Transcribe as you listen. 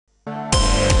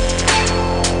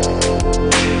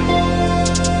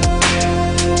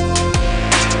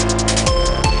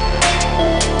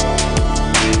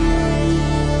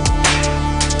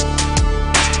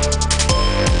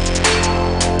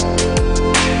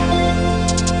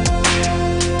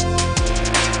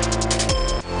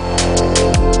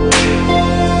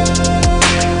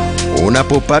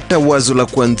Unapopata wazo la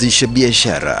kuanzisha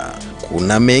biashara,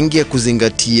 kuna mengi ya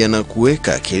kuzingatia na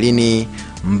kuweka akilini,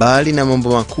 mbali na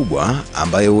mambo makubwa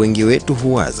ambayo wengi wetu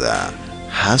huwaza,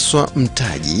 haswa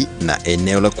mtaji na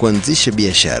eneo la kuanzisha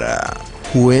biashara.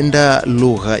 Huenda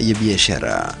lugha ya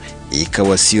biashara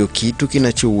ikawa sio kitu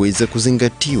kinachoweza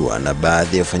kuzingatiwa na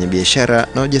baadhi ya wafanyabiashara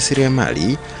na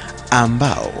wajasiriamali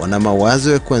ambao wana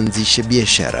mawazo ya kuanzisha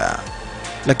biashara.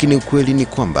 Lakini ukweli ni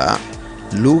kwamba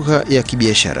lugha ya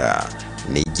kibiashara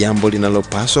ni jambo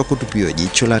linalopaswa kutupiwa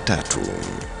jicho la tatu.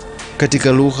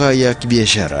 Katika lugha ya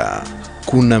kibiashara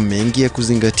kuna mengi ya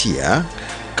kuzingatia,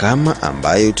 kama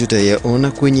ambayo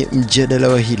tutayaona kwenye mjadala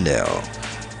wa hii leo,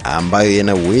 ambayo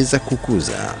yanaweza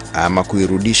kukuza ama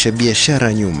kuirudisha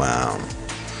biashara nyuma.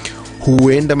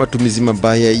 Huenda matumizi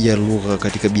mabaya ya lugha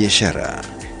katika biashara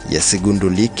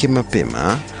yasigundulike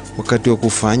mapema wakati wa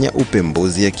kufanya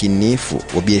upembuzi yakinifu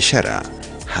wa biashara,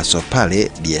 haswa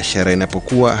pale biashara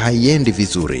inapokuwa haiendi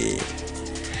vizuri.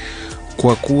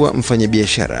 Kwa kuwa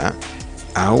mfanyabiashara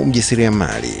au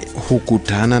mjasiriamali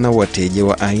hukutana na wateja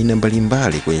wa aina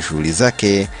mbalimbali kwenye shughuli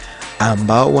zake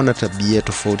ambao wana tabia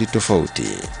tofauti tofauti.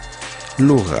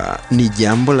 Lugha ni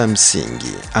jambo la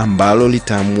msingi ambalo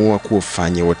litaamua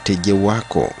kuwafanya wateja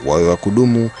wako wawe wa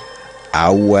kudumu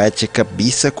au waache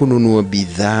kabisa kununua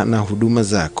bidhaa na huduma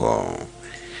zako.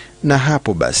 Na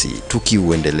hapo basi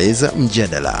tukiuendeleza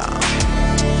mjadala.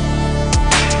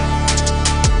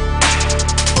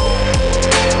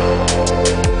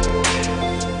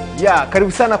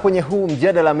 Karibu sana kwenye huu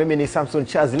mjadala. Mimi ni Samson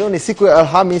Charles. Leo ni siku ya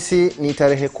Alhamisi, ni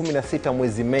tarehe 16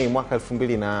 mwezi Mei mwaka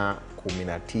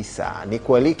 2019.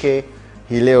 Nikualike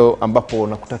hii leo ambapo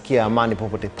nakutakia amani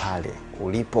popote pale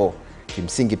ulipo.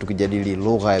 Kimsingi tukijadili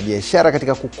lugha ya biashara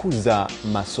katika kukuza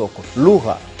masoko.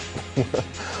 Lugha.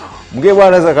 Mgeni bwana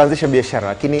anaweza kaanzisha biashara,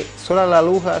 lakini swala la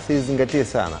lugha sizingatie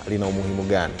sana. Lina umuhimu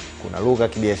gani? Kuna lugha ya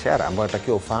kibiashara ambayo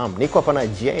natakiwa ufahamu. Niko hapa na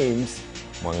James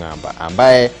Mwangamba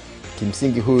ambaye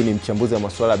kimsingi huyu ni mchambuzi wa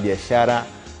masuala ya biashara,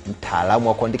 mtaalamu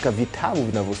wa kuandika vitabu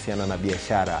vinavyohusiana na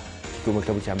biashara, kikiwemo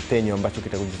kitabu cha Mpenyo ambacho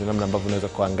kitakujuza namna ambavyo unaweza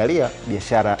kuangalia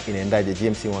biashara inaendaje.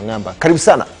 James Mwangamba, karibu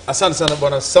sana. Asante sana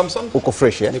bwana Samson. Uko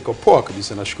fresh eh? Niko poa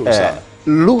kabisa, nashukuru sana.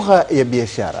 Lugha ya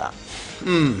biashara.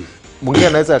 Mwingine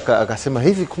anaweza akasema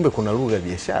hivi kumbe kuna lugha ya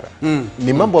biashara.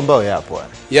 Ni mambo ambayo yapo.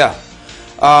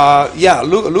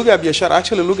 Lugha ya biashara,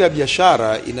 actually lugha ya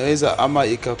biashara inaweza ama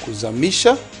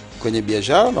ikakuzamisha kwenye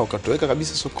biashara na ukatoweka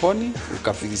kabisa sokoni,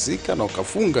 ukafilisika na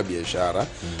ukafunga biashara,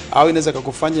 au inaweza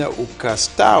kukufanya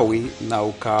ukastawi na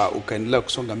ukaendelea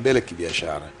kusonga mbele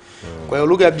kibiashara. Kwa hiyo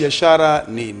lugha ya biashara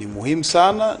ni muhimu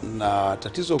sana, na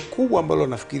tatizo kubwa ambalo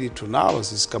nafikiri tunalo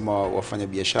sisi kama wafanya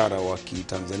biashara wa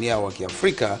Kitanzania wa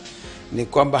Kiafrika ni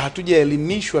kwamba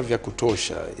hatujaelimishwa vya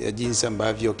kutosha ya jinsi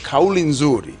ambavyo kauli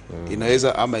nzuri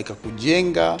inaweza ama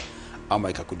ikakujenga ama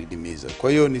ikakudidimiza.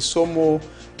 Kwa hiyo ni somo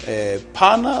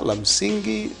pana la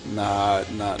msingi, na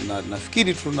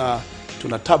nafikiri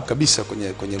tuna tabu kabisa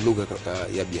kwenye lugha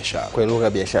ya biashara. Kwa lugha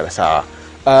ya biashara, sawa.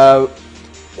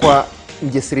 Kwa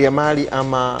mjasiriamali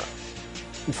ama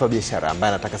mfanyabiashara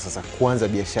ambaye anataka sasa kuanza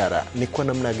biashara, ni kwa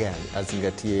namna gani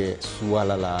azingatie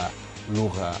suala la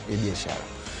lugha ya biashara?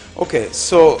 Okay,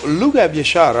 so lugha ya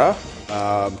biashara,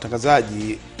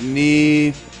 mtangazaji,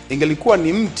 ingelikuwa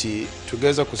ni mti,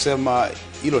 tungeweza kusema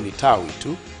hilo ni tawi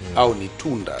tu au ni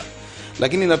tunda,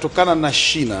 lakini inatokana na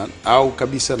shina au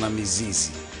kabisa na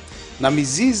mizizi. Na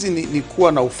mizizi ni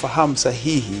kuwa na ufahamu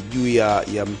sahihi juu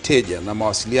ya mteja na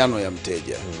mawasiliano ya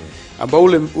mteja, ambao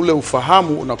ule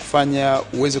ufahamu unakufanya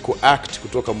uweze kuact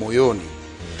kutoka moyoni.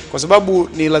 Kwa sababu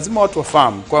ni lazima watu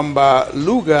wafahamu kwamba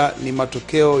lugha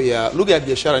ya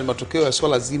biashara ni matokeo ya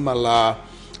swala zima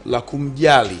la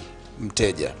kumjali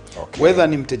mteja. Okay. Whether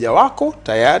ni mteja wako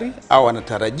tayari au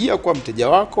anatarajia kuwa mteja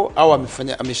wako au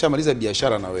ameshamaliza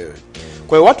biashara na wewe.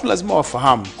 Kwa hiyo watu lazima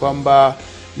wafahamu kwamba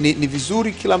ni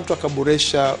vizuri kila mtu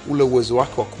akaboresha ule uwezo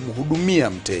wake wa kumhudumia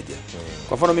mteja.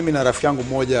 Kwa mfano mimi na rafiki yangu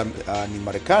mmoja ni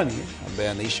Marekani ambaye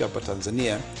anaishi hapa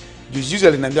Tanzania. Juzi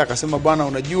aliniambia akasema, bwana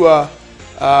unajua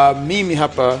mimi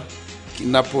hapa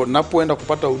napoenda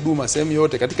kupata huduma sehemu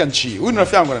yote katika nchi. Huyu ni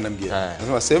rafiki yangu ananiambia.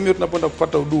 Anasema sehemu yote napoenda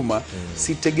kupata huduma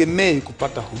sitegemei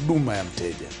kupata huduma ya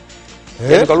mteja.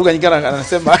 Yaani kwa lugha nyingine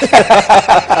anasema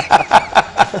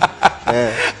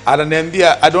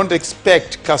ananiambia I don't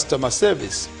expect customer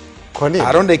service. Kwa nini?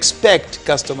 I don't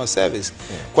expect customer service.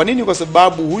 Kwa nini? Kwa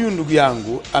sababu huyu ndugu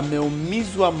yangu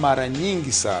ameumizwa mara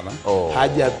nyingi sana.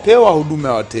 Hajapewa huduma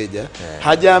ya wateja.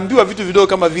 Hajaambiwa vitu vidogo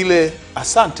kama vile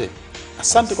asante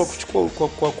kwa kuchukua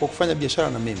kwa kufanya biashara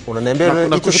na mimi.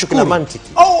 Unaniambia kitu kina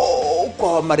mantiki.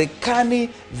 Kwa Marekani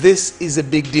this is a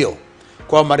big deal.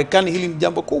 Kwa Marekani hili ni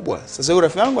jambo kubwa. Sasa yule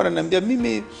rafiki yangu ananiambia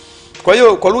mimi Kwa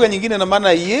hiyo kwa lugha nyingine, na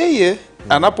maana yeye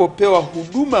anapopewa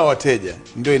huduma ya wateja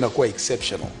ndio inakuwa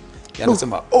exceptional. Yaani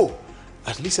anasema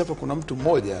at least hapa kuna mtu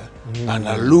mmoja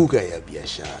ana lugha ya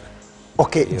biashara.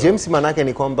 Okay, James, manake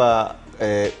ni kwamba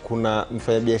kuna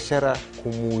mfanyabiashara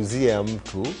kumuuzia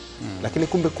mtu lakini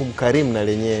kumbe kumkarimu na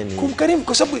lenyewe ni kumkarimu,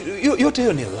 kwa sababu yote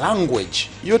hiyo ni language,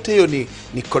 yote hiyo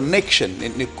ni connection,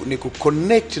 ni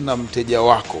kuconnect na mteja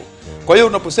wako. Kwa hiyo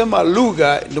unaposema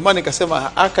lugha, ndio maana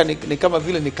nikasema aka ni kama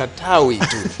vile ni katawi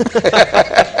tu.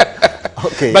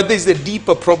 Okay. But there is a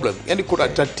deeper problem. Yani kuna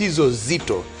tatizo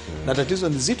zito. Na tatizo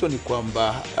nzito ni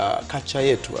kwamba kacha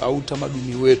yetu au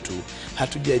utamaduni wetu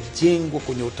hatujajengwa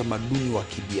kwenye utamaduni wa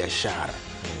kibiashara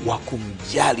wa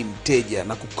kumjali mteja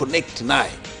na kuconnect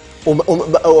naye.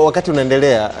 Wakati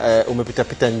unaendelea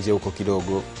umepita nje huko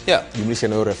kidogo, jumlisha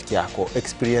na rafiki yako,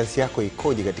 experience yako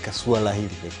ikoje katika suala hili?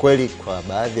 Ni kweli kwa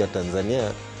baadhi ya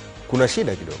Tanzania kuna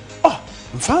shida kidogo?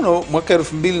 Mfano mwaka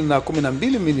 2012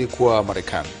 mimi nilikuwa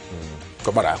Marekani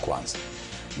kwa mara ya kwanza.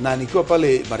 Na nikiwa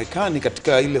pale Marekani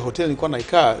katika ile hoteli nilikuwa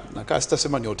nakaa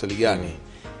sitasema ni hoteli gani.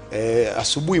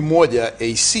 Asubuhi moja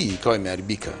AC ikawa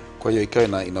imeharibika. Kwa hiyo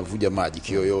ikawa inavuja maji,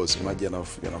 kiyoyozi, maji yana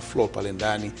flow pale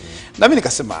ndani. Na mimi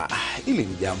nikasema hili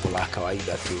ni jambo la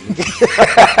kawaida tu.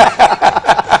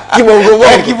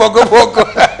 Kibogoboko.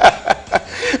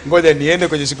 Ngoja niende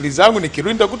kwenye shughuli zangu,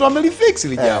 nikirudi nitakuta wamelifix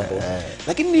ile jambo.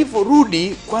 Lakini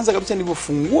niliporudi, kwanza kabisa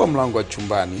nilipofungua mlango wa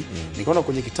chumbani, nikaona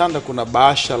kwenye kitanda kuna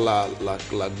bahasha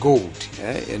la gold,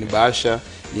 yani bahasha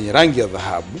yenye rangi ya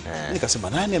dhahabu. Nikasema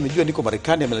nani amejua niko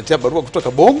Marekani ameletea barua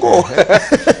kutoka Bongo?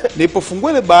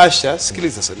 Nilipofungua ile bahasha,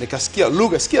 sikiliza sasa, nikasikia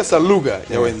lugha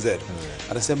ya wenzetu.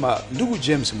 Anasema, ndugu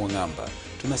James Mwangamba,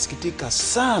 tunasikitika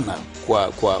sana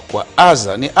kwa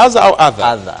adha, ni adha au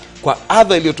adha? Kwa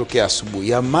adha iliyotokea asubuhi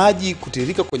ya maji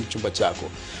kutirika kwenye chumba chako.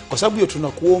 Kwa sababu hiyo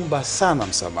tunakuomba sana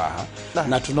msamaha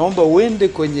na tunaomba uende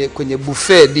kwenye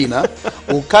buffet dinner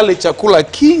ukale chakula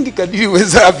kingi kadiri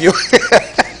uwezavyo.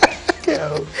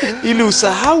 Ili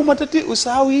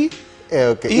usahau hii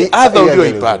adha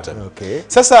ulioipata.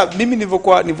 Sasa mimi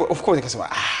nilivyokuwa of course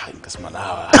nikasema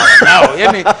nao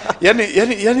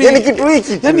yani kitu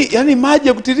hiki yani maji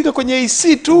ya kutirika kwenye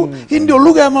AC tu, hii ndio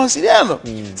lugha ya mawasiliano.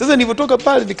 Sasa nilipotoka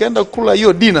pale nikaenda kula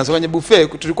hiyo dinner kwenye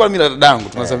buffet, tulikuwa mimi na dadangu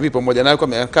tunasafiri pamoja naye, kwa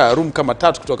amekaa room kama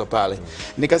 3 kutoka pale.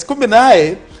 Nikasikumbe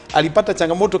naye alipata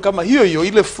changamoto kama hiyo,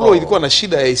 ile flow ilikuwa na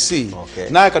shida ya AC.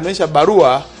 Naye akanionyesha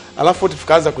barua, alafu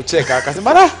tukaanza kucheka,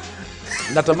 akasema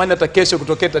natamani hata kesho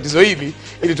kutokea tatizo hili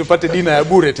ili tupate dina ya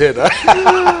bure tena.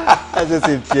 Sasa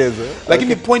si mchezo.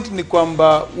 Lakini point ni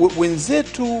kwamba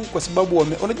wenzetu, kwa sababu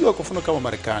unajua kwa mfano kama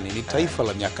Marekani ni taifa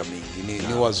la miaka mingi,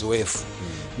 ni wazoefu.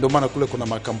 Ndio maana kule kuna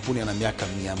makampuni yana miaka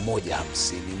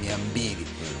 150, 200.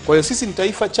 Kwa hiyo sisi ni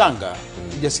taifa changa.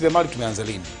 Ujasiriamali tumeanza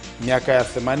lini? Miaka ya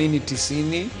 80,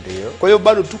 90. Kwa hiyo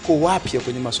bado tuko wapya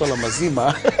kwenye masuala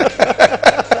mazima.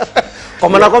 Kwa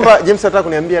maana kwamba James nataka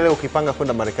kuniambia leo ukipanga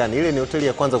kwenda Marekani, ile ni hoteli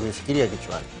ya kwanza kufikiria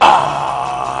kichwani.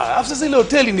 Sasa ile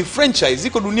hoteli ni franchise,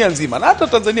 iko dunia nzima. Na hata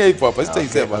Tanzania ipo hapa,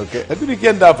 sitaisema. Lakini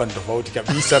nikienda hapa ni tofauti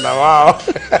kabisa na wao.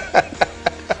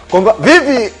 Kwamba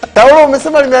vipi taulo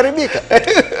umesema limeharibika?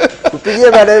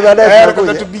 Tupigie baadaye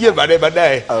tunakuja. Tupigie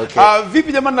baadaye.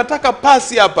 Vipi jamani, nataka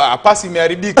pasi hapa. Pasi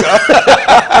imeharibika.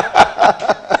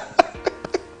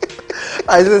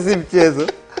 Sasa si mchezo.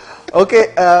 Okay,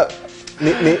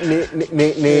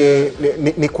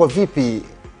 ni kwa vipi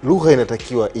lugha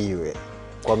inatakiwa iwe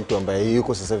kwa mtu ambaye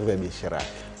yuko sasa hivi biashara?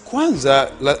 Kwanza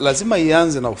lazima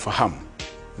ianze na ufahamu.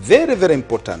 Very very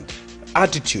important.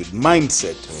 Attitude,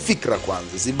 mindset, fikra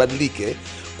kwanza zibadilike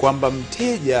kwamba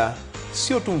mteja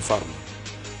sio tu mfalme.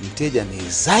 Mteja ni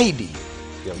zaidi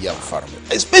ya mfalme.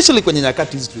 Especially kwenye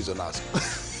nyakati hizi tulizo nazo.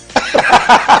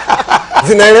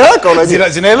 Zinaeleweka unajua?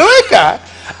 Zinaeleweka.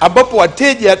 Ambapo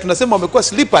wateja tunasema wamekuwa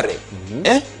slippery.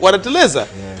 Wanateleza.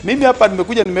 Mimi hapa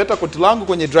nimekuja nimeleta koti langu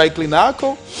kwenye dry cleaner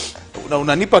yako,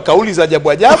 unanipa kauli za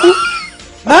ajabu.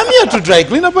 Na mimi tu dry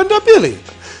cleaner pande pili.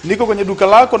 Niko kwenye duka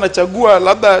lako nachagua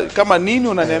labda kama nini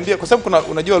unaniambia, kwa sababu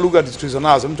unajua lugha tulizo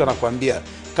nazo, mtu anakuambia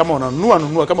kama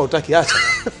unanunua kama utaki acha.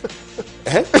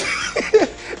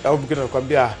 Au mtu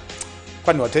anakuambia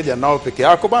kwani wateja nao peke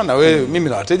yako bana wewe? Mimi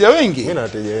na wateja wengi.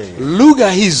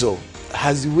 Lugha hizo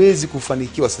haziwezi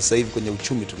kufanikiwa sasa hivi kwenye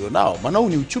uchumi tulionao, maana huu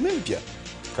ni uchumi mpya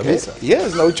kabisa.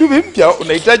 Yes, na uchumi mpya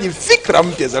unahitaji fikra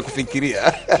mpya za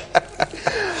kufikiria.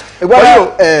 Kwa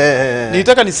hiyo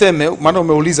nitaka niseme, maana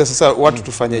umeuliza sasa watu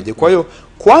tufanyeje. Kwa hiyo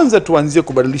kwanza tuanzie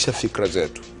kubadilisha fikra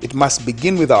zetu. It must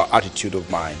begin with our attitude of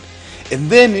mind. And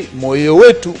then moyo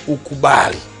wetu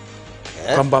ukubali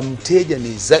kwamba mteja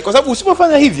ni zaidi. Kwa sababu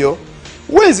usipofanya hivyo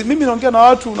Wezi, mimi naongea na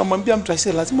watu, unamwambia mtu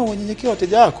aisee lazima unyenyekee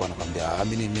wateja wako, anakuambia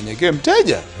mimi ninyenyekee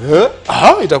mteja.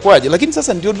 Itakuwaje? Lakini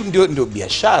sasa ndio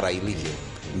biashara ilivyo.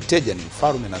 Mteja ni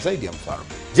mfalme na zaidi ya mfalme.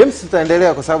 James,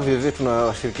 tutaendelea kwa sababu vile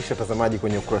tunawashirikisha watazamaji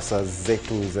kwenye kurasa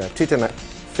zetu za Twitter na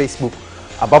Facebook,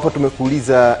 ambapo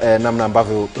tumekuuliza namna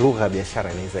ambavyo lugha ya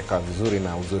biashara inaweza ikawa vizuri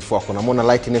na uzoefu wako. Namuona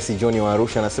Lightness John wa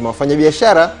Arusha anasema wafanya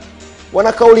biashara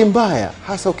wana kauli mbaya,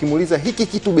 hasa ukimuuliza hiki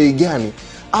kitu bei gani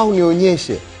au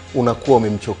nionyeshe, unakuwa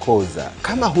umemchokoza.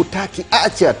 Kama hutaki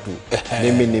acha tu.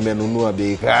 Mimi nimenunua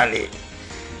bei ghali.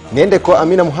 Niende kwa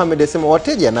Amina Muhammad asema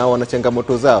wateja nao wana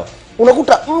changamoto zao.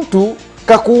 Unakuta mtu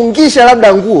kakuungisha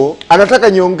labda nguo, anataka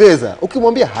nyongeza.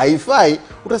 Ukimwambia haifai,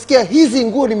 utasikia hizi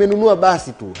nguo nimenunua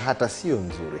basi tu, hata sio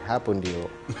nzuri. Hapo ndio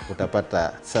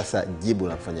utapata sasa jibu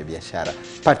la mfanya biashara.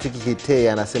 Patrick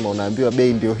Kitee anasema unaambiwa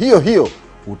bei ndio hiyo,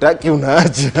 utaki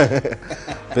unaacha.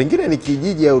 Pengine ni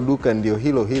kijiji au duka ndio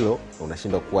hilo,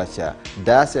 unashindwa kuacha.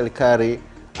 Das Elkari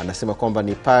anasema kwamba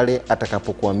ni pale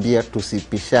atakapokuambia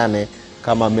tusipishane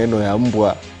kama meno ya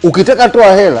mbwa. Ukitaka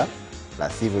toa hela, la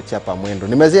sivyo chapa mwendo.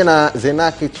 Nimezea na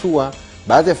Zenaki Chua,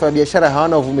 baadhi ya wafanyabiashara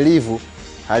hawana uvumilivu,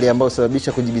 hali ambayo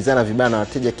husababisha kujibizana vibaya na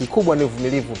wateja. Kikubwa ni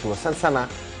uvumilivu tu. Asante sana.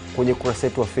 Kwenye kurasa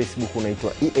yetu wa Facebook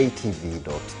unaitwa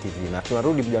EATV.tv, na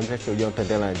tunarudi muda mchache ujao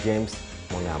tutaendelea na James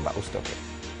Mwangamba. Usitoke.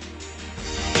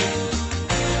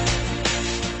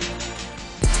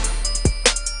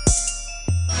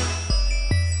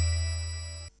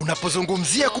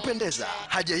 Unapozungumzia kupendeza,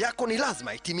 haja yako ni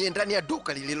lazima itimie ndani ya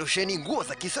duka lililosheni nguo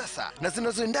za kisasa na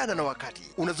zinazoendana na wakati.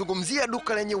 Unazungumzia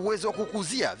duka lenye uwezo wa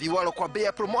kukuzia viwalo kwa bei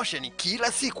ya promotion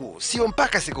kila siku, sio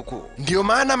mpaka sikukuu. Ndio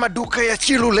maana maduka ya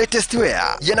Chilu Latest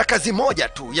Wear yana kazi moja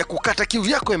tu ya kukata kiu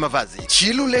yako ya mavazi.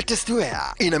 Chilu Latest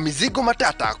Wear ina mizigo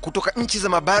matata kutoka nchi za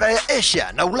mabara ya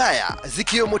Asia na Ulaya,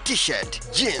 zikiwemo t-shirt,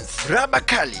 jeans, raba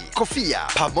kali, kofia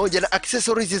pamoja na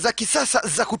accessories za kisasa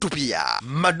za kutupia.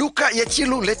 Maduka ya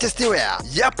Chilu Latest Wear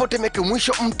yapo Temeke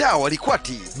mwisho mtaa wa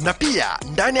Likwati, na pia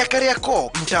ndani ya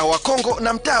Kariakoo mtaa wa Kongo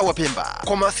na mtaa wa Pemba.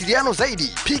 Kwa mawasiliano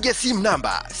zaidi piga simu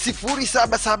namba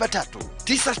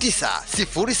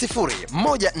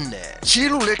 0773990014.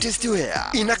 Chilu Latest Wear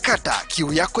inakata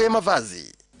kiu yako ya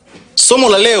mavazi. Somo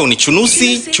la leo ni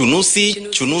chunusi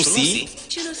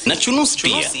na chunusi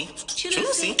pia.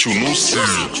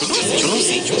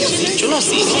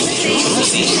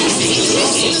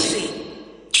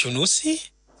 Chunusi?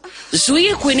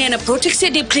 Zuia kuenea na Protex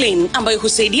Deep Clean ambayo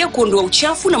husaidia kuondoa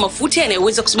uchafu na mafuta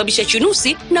yanayoweza kusababisha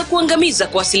chunusi na kuangamiza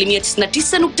kwa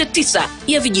 99.9%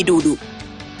 ya vijidudu.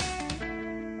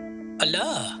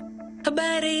 Ala.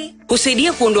 Habari.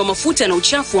 Husaidia kuondoa mafuta na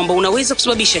uchafu ambao unaweza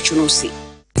kusababisha chunusi.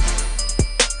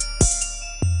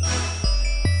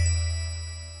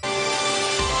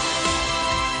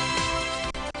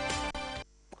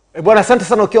 Bwana, asante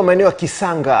sana ukiwa maeneo ya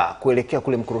Kisanga kuelekea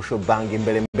kule Mkurusho Bangi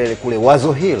mbele kule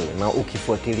Wazo Hill na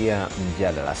ukifuatilia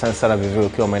mjadala. Asante sana vivyo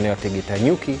ukiwa maeneo ya Tegeta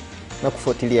Nyuki na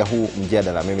kufuatilia huu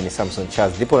mjadala. Mimi ni Samson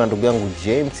Charles. Ndipo na ndugu yangu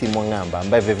James Mwangamba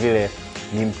ambaye vile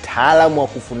ni mtaalamu wa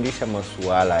kufundisha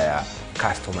masuala ya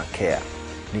customer care.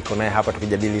 Niko naye hapa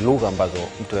tukijadili lugha ambazo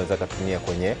mtu anaweza kutumia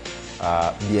kwenye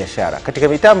biashara. Katika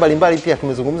mitaa mbalimbali pia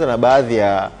tumezungumza na baadhi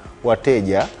ya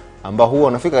wateja ambao huwa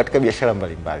wanafika katika biashara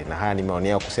mbalimbali, na haya ni maoni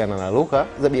yao kuhusiana na lugha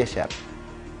za biashara.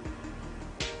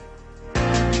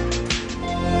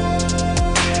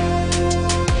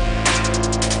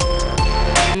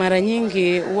 Mara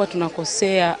nyingi huwa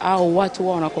tunakosea au watu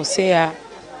huwa wanakosea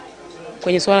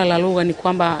kwenye swala la lugha, ni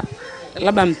kwamba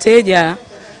labda mteja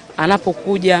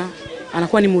anapokuja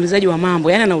anakuwa ni muulizaji wa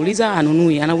mambo, yani anauliza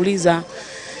anunui, anauliza.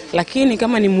 Lakini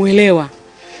kama ni muelewa,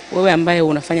 wewe ambaye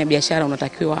unafanya biashara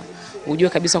unatakiwa ujue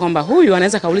kabisa kwamba huyu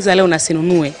anaweza kauliza leo na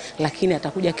sinunue, lakini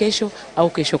atakuja kesho au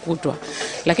kesho kutwa.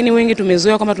 Lakini wengi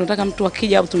tumezoea kwamba tunataka mtu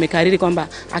akija au tumekariri kwamba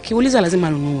akiuliza lazima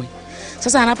anunue.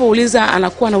 Sasa anapouliza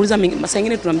anakuwa anauliza mara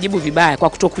nyingine tunamjibu vibaya kwa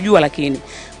kutokujua, lakini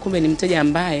kumbe ni mteja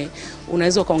ambaye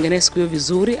unaweza ukaongelea siku hiyo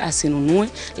vizuri asinunue,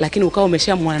 lakini ukao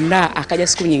umeshamwandaa akaja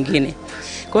siku nyingine.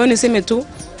 Kwa hiyo niseme tu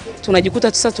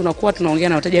tunajikuta sasa tunakuwa tunaongea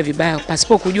na wateja vibaya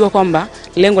pasipo kujua kwamba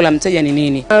lengo la mteja ni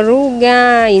nini.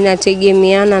 Lugha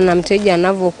inategemeana na mteja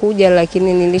anavyokuja,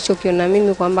 lakini nilichokiona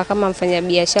mimi kwamba kama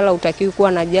mfanyabiashara utakiwi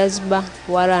kuwa na jazba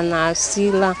wala na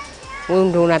hasira. Wewe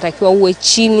ndio unatakiwa uwe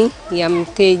chini ya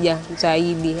mteja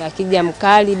zaidi. Akija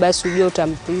mkali basi ujue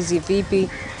utamtizi vipi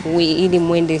ili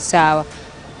muende sawa.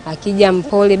 Akija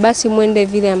mpole basi muende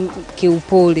vile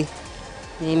kiupole.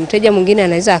 Mteja mwingine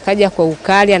anaweza akaja kwa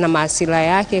ukali, ana hasira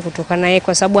yake kutokana yeye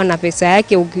kwa sababu ana pesa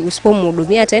yake,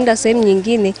 usipomhudumia ataenda sehemu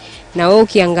nyingine. Na wewe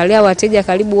ukiangalia wateja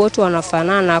karibu wote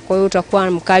wanafanana, kwa hiyo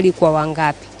utakuwa mkali kwa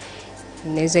wangapi?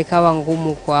 inaweza ikawa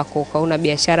ngumu kwako, ukaona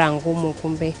biashara ngumu,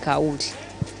 kumbe kauli.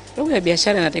 Lugha ya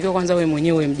biashara inatakiwa kwanza wewe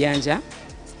mwenyewe uwe mjanja,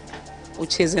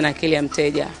 ucheze na akili ya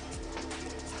mteja.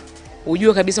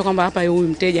 Ujue kabisa kwamba hapa huyu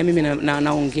mteja mimi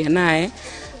naongea naye.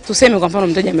 Tuseme kwa mfano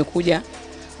mteja amekuja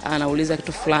anauliza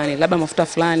kitu fulani, labda mafuta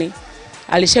fulani.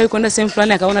 Alishawahi kwenda sehemu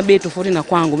fulani akaona bei tofauti na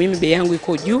kwangu. Mimi bei yangu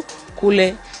iko juu,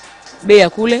 kule bei ya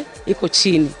kule iko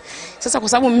chini. Sasa kwa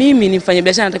sababu mimi ni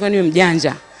mfanyabiashara natakiwa niwe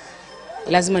mjanja,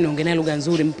 lazima niongelee lugha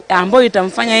nzuri ambayo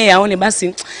itamfanya yeye aone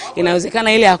basi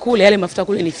inawezekana ile ya kule, yale mafuta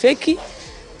kule ni feki,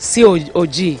 sio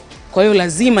OG. Kwa hiyo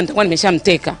lazima nitakuwa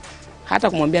nimeshamteka. Hata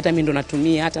kumwambia hata mimi ndo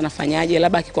natumia, hata nafanyaje,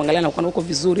 labda akikuangalia na ukaona uko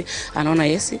vizuri, anaona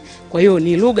yes. Kwa hiyo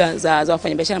ni lugha za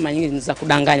wafanyabiashara mara nyingi za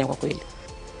kudanganya kwa kweli.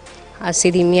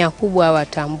 Asilimia kubwa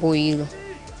hawatambui hilo.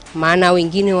 Maana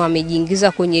wengine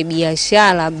wamejiingiza kwenye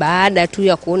biashara baada tu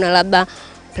ya kuona labda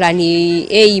plani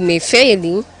A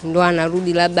imefeli, ndo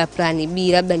anarudi labda plani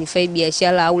B, labda nifanye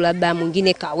biashara, au labda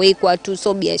mwingine kawekwa tu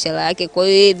so biashara yake. Kwa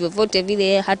hiyo vyovyote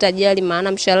vile hata jali,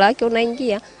 maana mshahara wake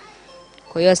unaingia.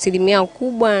 Kwa hiyo asilimia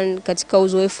kubwa katika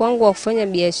uzoefu wangu wa kufanya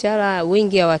biashara,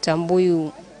 wengi hawatambui,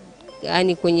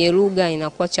 yani kwenye lugha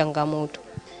inakuwa changamoto.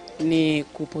 Ni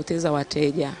kupoteza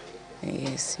wateja.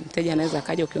 Yes, mteja anaweza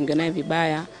kaja ukiongea naye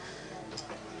vibaya,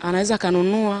 anaweza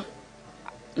kanunua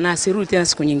na asirudi tena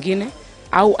siku nyingine,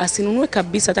 au asinunue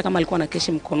kabisa hata kama alikuwa na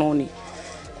keshi mkononi.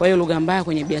 Kwa hiyo lugha mbaya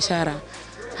kwenye biashara,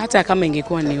 hata kama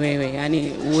ingekuwa ni wewe,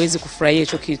 yani huwezi kufurahia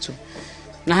hicho kitu.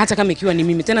 Na hata kama ikiwa ni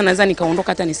mimi tena naweza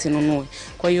nikaondoka hata nisinunue.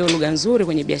 Kwa hiyo lugha nzuri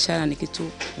kwenye biashara ni kitu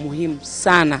muhimu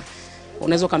sana.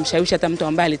 Unaweza kumshawishi hata mtu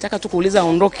ambaye alitaka tu kuuliza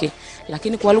aondoke,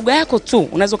 lakini kwa lugha yako tu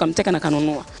unaweza kumteka na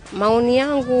kanunua. Maoni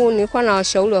yangu nilikuwa na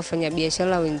washauri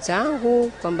wafanyabiashara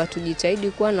wenzangu kwamba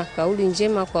tujitahidi kuwa na kauli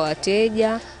njema kwa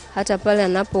wateja, hata pale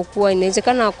anapokuwa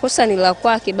inawezekana kosa ni la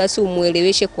kwake, basi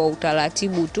umueleweshe kwa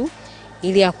utaratibu tu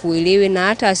ili akuelewe, na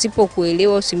hata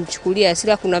asipokuelewa usimchukulie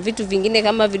hasira. Kuna vitu vingine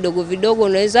kama vidogo vidogo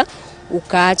unaweza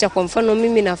ukaacha. Kwa mfano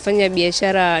mimi nafanya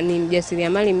biashara, ni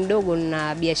mjasiriamali mdogo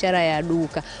na biashara ya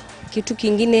duka. Kitu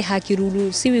kingine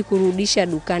hakiruhusiwi kurudisha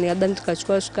dukani, labda mtu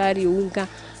kachukua sukari, unga,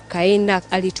 kaenda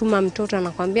alituma mtoto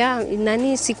anakuambia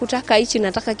nani sikutaka hichi,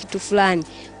 nataka kitu fulani.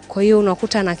 Kwa hiyo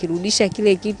unakuta anakirudisha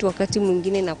kile kitu, wakati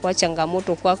mwingine inakuwa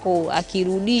changamoto kwako,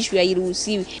 akirudishwa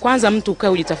hairuhusiwi. Kwanza mtu ukae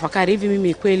ujitafakari, hivi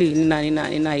mimi kweli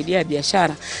nina idea ya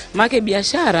biashara? Maana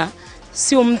biashara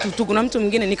sio mtu tu, kuna mtu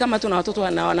mwingine ni kama tu na watoto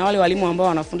na wale walimu ambao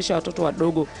wanafundisha watoto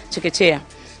wadogo chekechea.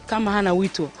 Kama hana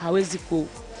wito hawezi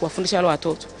kuwafundisha wale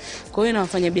watoto. Kwa hiyo na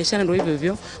wafanya biashara ndio hivyo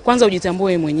hivyo. Kwanza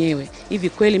ujitambue mwenyewe. Hivi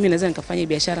kweli mimi naweza nikafanya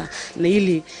biashara na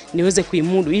ili niweze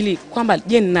kuimudu, ili kwamba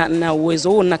je na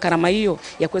uwezo huo na karama hiyo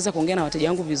ya kuweza kuongea na wateja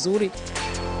wangu vizuri.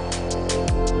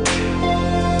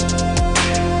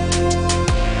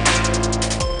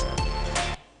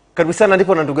 Karibu sana,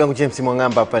 ndipo na ndugu yangu James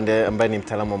Mwangamba hapa ambaye ni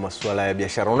mtaalamu wa masuala ya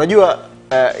biashara. Unajua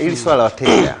ili swala la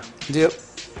wateja. Ndio.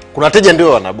 Kuna wateja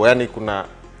ndio wanabo, yani kuna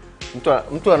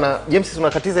mtu ana James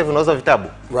tunakatiza hivi unauza vitabu.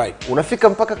 Right. Unafika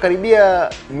mpaka karibia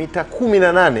mita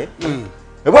 18.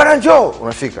 Bwana njoo,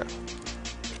 unafika.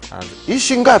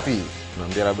 Ishi ngapi?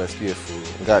 Unaambia labda SPF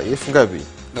ngapi?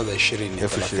 Labda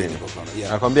 20.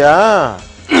 Anakuambia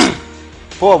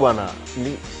poa bwana.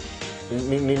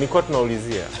 Nilikuwa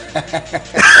tunaulizia.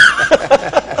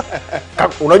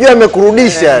 Unajua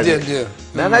amekurudisha. Ndio.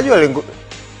 Na anajua lengo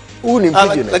huu ni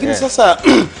mpigo. Lakini sasa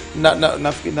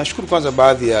nashukuru kwanza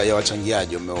baadhi ya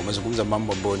wachangiaji wamezungumza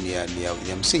mambo ambayo ni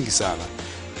ya msingi sana.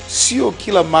 Sio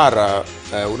kila mara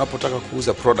unapotaka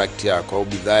kuuza product yako au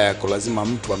bidhaa yako lazima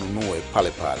mtu anunue pale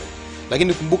pale.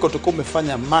 Lakini kumbuka utakuwa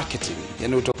umefanya marketing,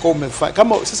 yani utakuwa umefanya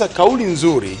kama sasa kauli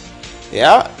nzuri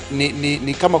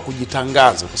ni kama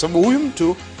kujitangaza, kwa sababu huyu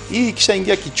mtu hii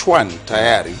ikishaingia kichwani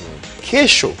tayari,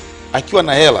 kesho akiwa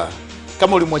na hela,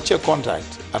 kama ulimwachia contact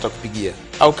atakupigia,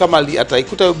 au kama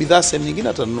ataikuta hiyo bidhaa sehemu nyingine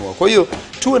atanunua. Kwa hiyo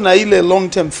tuwe na ile long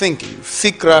term thinking,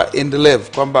 fikra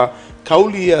endelevu, kwamba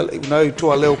kauli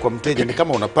unayoitoa leo kwa mteja ni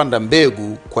kama unapanda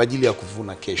mbegu kwa ajili ya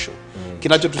kuvuna kesho.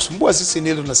 Kinachotusumbua sisi ni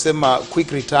ile tunasema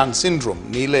quick return syndrome,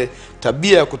 ni ile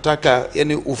tabia ya kutaka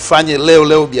yani ufanye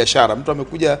leo biashara. Mtu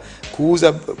amekuja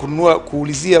kununua,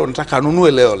 kuulizia unataka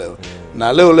anunue leo.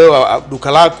 Na leo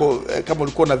duka lako kama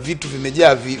ulikuwa na vitu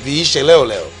vimejaa viishe leo.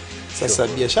 Sasa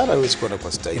biashara haiwezi kwenda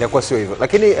kwa style. Inakuwa sio hivyo.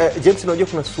 Lakini James, unajua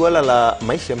kuna suala la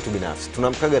maisha ya mtu binafsi.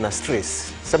 Tunamkaga na stress.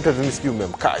 Sometimes mimi sijui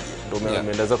umemkaje. Ndio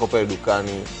umeenda zako pale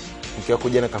dukani, mkiwa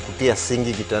kuja na kakutia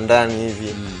singi kitandani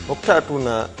hivi. Wakuta tu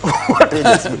na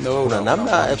wateja. Kuna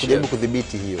namna ya kujaribu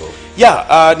kudhibiti hiyo.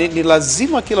 Ni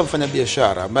lazima kila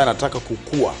mfanyabiashara ambaye anataka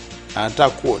kukua,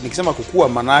 nikisema kukua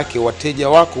maana yake wateja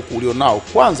wako ulionao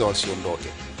kwanza wasiondoke.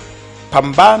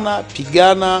 Pambana,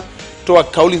 pigana, toa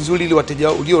kauli nzuri ili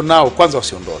wateja ulio nao kwanza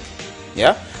wasiondoke.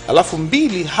 Yeah? Alafu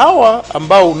 2, hawa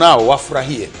ambao unao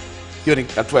wafurahie. Hiyo ni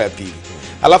hatua ya pili.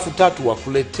 Alafu 3,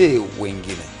 wakuletee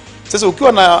wengine. Sasa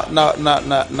ukiwa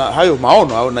na hayo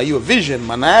maono au na hiyo vision,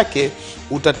 maana yake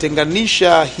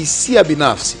utatenganisha hisia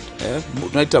binafsi,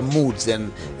 tunaita moods and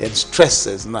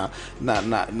stresses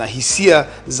na hisia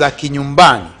za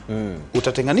kinyumbani.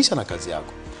 Utatenganisha na kazi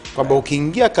yako. Kwamba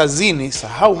ukiingia kazini,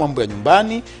 sahau mambo ya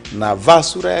nyumbani na vaa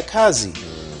sura ya kazi.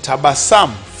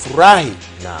 Tabasamu, furahi,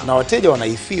 na wateja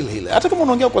wanaifeel hile. Hata kama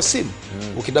unaongea kwa simu,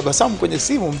 ukidabasamu kwenye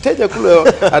simu, mteja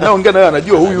kule anaongea nawe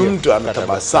anajua huyu mtu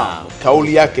anatabasamu,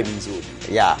 kauli yake ni nzuri.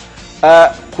 Yeah.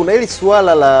 Kuna hili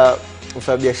suala la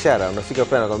mfanyabiashara, unafika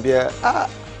pale anakuambia,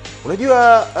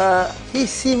 unajua hii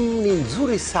simu ni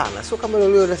nzuri sana, sio kama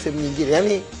ile ile sehemu nyingine.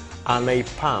 Yaani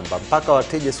anaipamba mpaka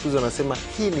wateja siku hizo wanasema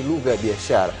hii ni lugha ya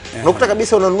biashara. Unakuta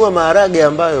kabisa unanunua maharage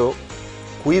ambayo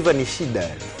kuiva ni shida.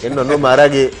 Yaani unanunua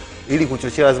maharage ili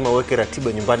kuchochea lazima uweke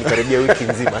ratiba nyumbani karibia wiki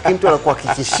nzima. Lakini mtu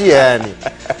anakuhakikishia yani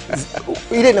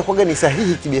ile inakuwa ni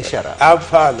sahihi kibiashara.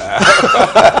 Hapana.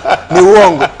 Ni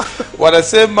uongo.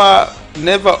 Wanasema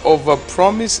never over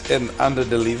promise and under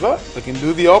deliver. You can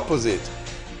do the opposite.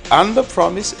 Under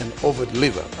promise and over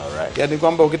deliver. Alright. Yani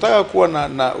kwamba ukitaka kuwa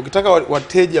ukitaka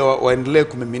wateja waendelee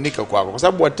kumiminika kwako, kwa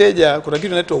sababu wateja kuna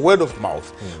kitu inaitwa word of mouth.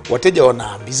 Wateja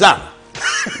wanaambizana.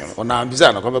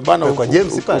 Wanaambizana kwamba bana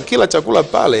ukila chakula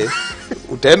pale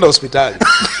utaenda hospitali.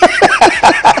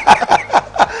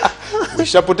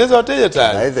 Ushapoteza wateja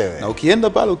tayari. Na ukienda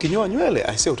pale ukinyoa nywele,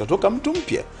 I say utatoka mtu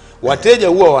mpya. Wateja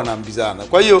huwa wanaambizana.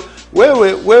 Kwa hiyo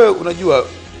wewe unajua,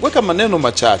 weka maneno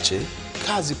machache,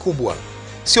 kazi kubwa.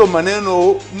 Sio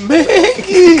maneno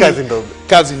mengi,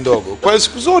 kazi ndogo. Kwa hiyo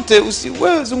siku zote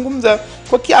wewe zungumza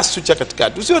kwa kiasi cha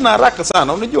katikati. Usiwe na haraka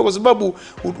sana. Unajua, kwa sababu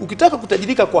ukitaka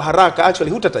kutajirika kwa haraka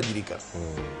actually hutatajirika.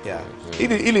 Yeah.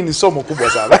 Ili ni somo kubwa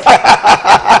sana.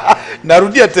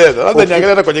 Narudia tena. Labda niangalie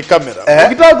hata kwenye kamera.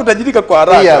 Ukitaka kutajirika kwa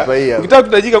haraka, ukitaka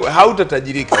kutajirika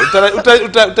hautatajirika.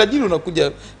 Utajiri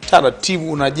unakuja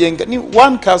taratibu, unajenga. Ni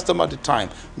one customer at a time.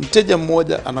 Mteja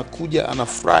mmoja anakuja,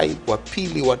 anafurahi, wa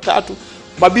pili, wa tatu.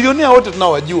 Mabilionea wote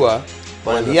tunaowajua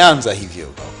walianza hivyo.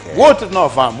 Wote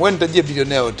tunawafahamu. Wewe nitajie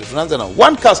bilionea wote. Tunaanza na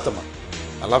one customer.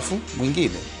 Alafu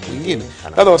mwingine.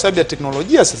 Labda kwa sababu ya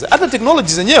teknolojia sasa. Hata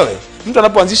technology zenyewe, mtu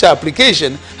anapoanzisha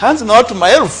application, haanzi na watu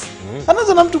maelfu.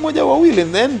 Anaanza na mtu mmoja wawili,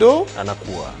 and then ndo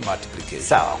anakuwa multiplication.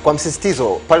 Sawa, kwa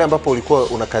msisitizo pale ambapo ulikuwa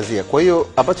unakazia. Kwa hiyo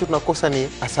ambacho tunakosa ni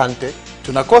asante.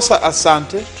 Tunakosa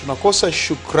asante, tunakosa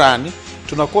shukrani,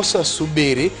 tunakosa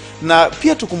subiri, na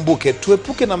pia tukumbuke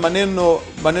tuepuke na maneno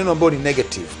ambayo ni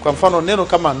negative. Kwa mfano neno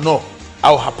kama no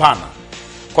au hapana.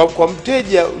 Kwa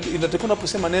mteja inatakiwa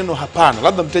unaposema neno hapana,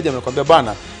 labda mteja amekwambia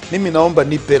bana, mimi naomba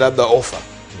nipe labda offer.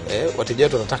 Wateja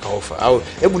wetu wanataka offer, au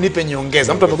hebu nipe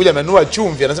nyongeza. Mtu amekuja amenunua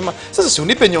chumvi, anasema sasa si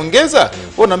unipe nyongeza? Wewe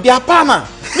unaambia hapana,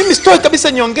 mimi sitoi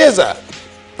kabisa nyongeza.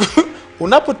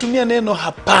 Unapotumia neno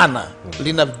hapana,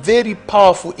 lina very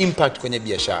powerful impact kwenye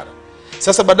biashara.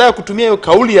 Sasa badala ya kutumia hiyo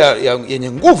kauli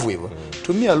yenye nguvu hivyo,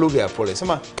 tumia lugha ya pole.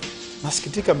 Sema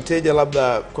nasikitika mteja,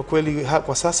 labda kwa kweli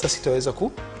kwa sasa sitaweza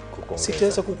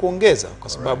kukuongeza kwa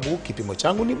sababu kipimo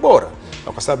changu ni bora,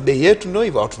 na kwa sababu bei yetu ndio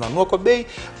hivyo, au tunanunua kwa bei.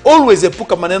 Always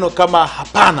epuka maneno kama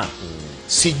hapana,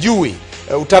 sijui,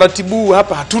 utaratibu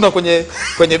hapa hatuna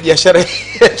kwenye biashara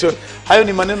yetu. Hayo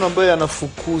ni maneno ambayo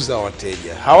yanafukuza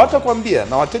wateja. Hawatakwambia,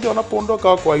 na wateja wanapoondoka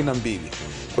wako aina mbili.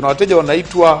 Kuna wateja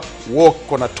wanaitwa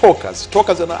kuna talkers.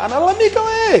 Talkers analalamika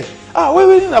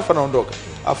wewe nini afa naondoka.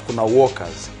 Alafu kuna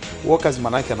walkers. Walkers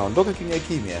maana yake anaondoka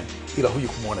kimya ila huyu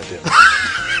kumuona tena.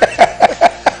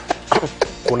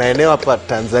 Kuna eneo hapa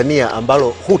Tanzania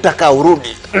ambalo hutaka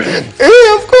urudi.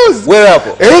 Of course. Wewe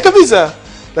hapo? Kabisa.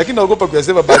 Lakini naogopa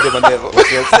kuyasema baadhi ya maneno.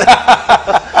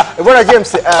 Bwana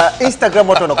James, Instagram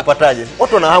watu wanakupataje?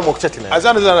 Watu wana hamu kuchati naye.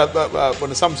 Asante sana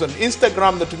Bwana Samson.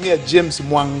 Instagram natumia James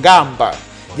Mwangamba.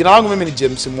 Jina langu mimi ni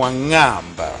James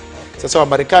Mwangamba. Sasa wa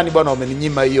Marekani bwana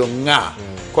wameninyima hiyo nga.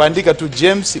 Kuandika tu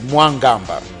James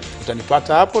Mwangamba.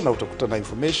 Utanipata hapo na utakuta na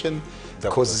information,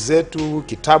 course zetu,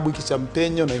 kitabu hiki cha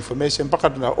mpenyo na information, mpaka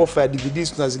tuna offer ya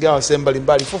DVDs tunazigawa sehemu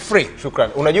mbalimbali for free.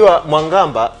 Shukrani. Unajua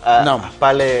Mwangamba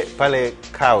pale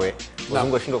Kawe,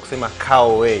 wazungu washindwa kusema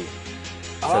Kawe.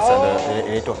 Sasa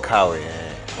inaitwa Kawe.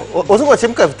 Wazungu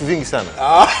wachemka vitu vingi sana.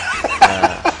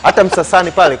 Hata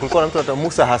Msasani pale kulikuwa na mtu anaitwa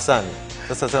Musa Hassan.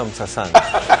 Sasa sema Msasani.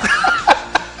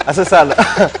 Asante sana.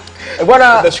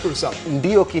 Bwana, nashukuru sana.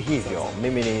 Ndio kihivyo.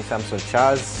 Mimi ni Samson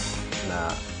Charles, na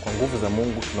kwa nguvu za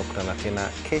Mungu tunakutana tena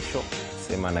kesho.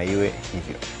 Sema na iwe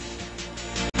hivyo.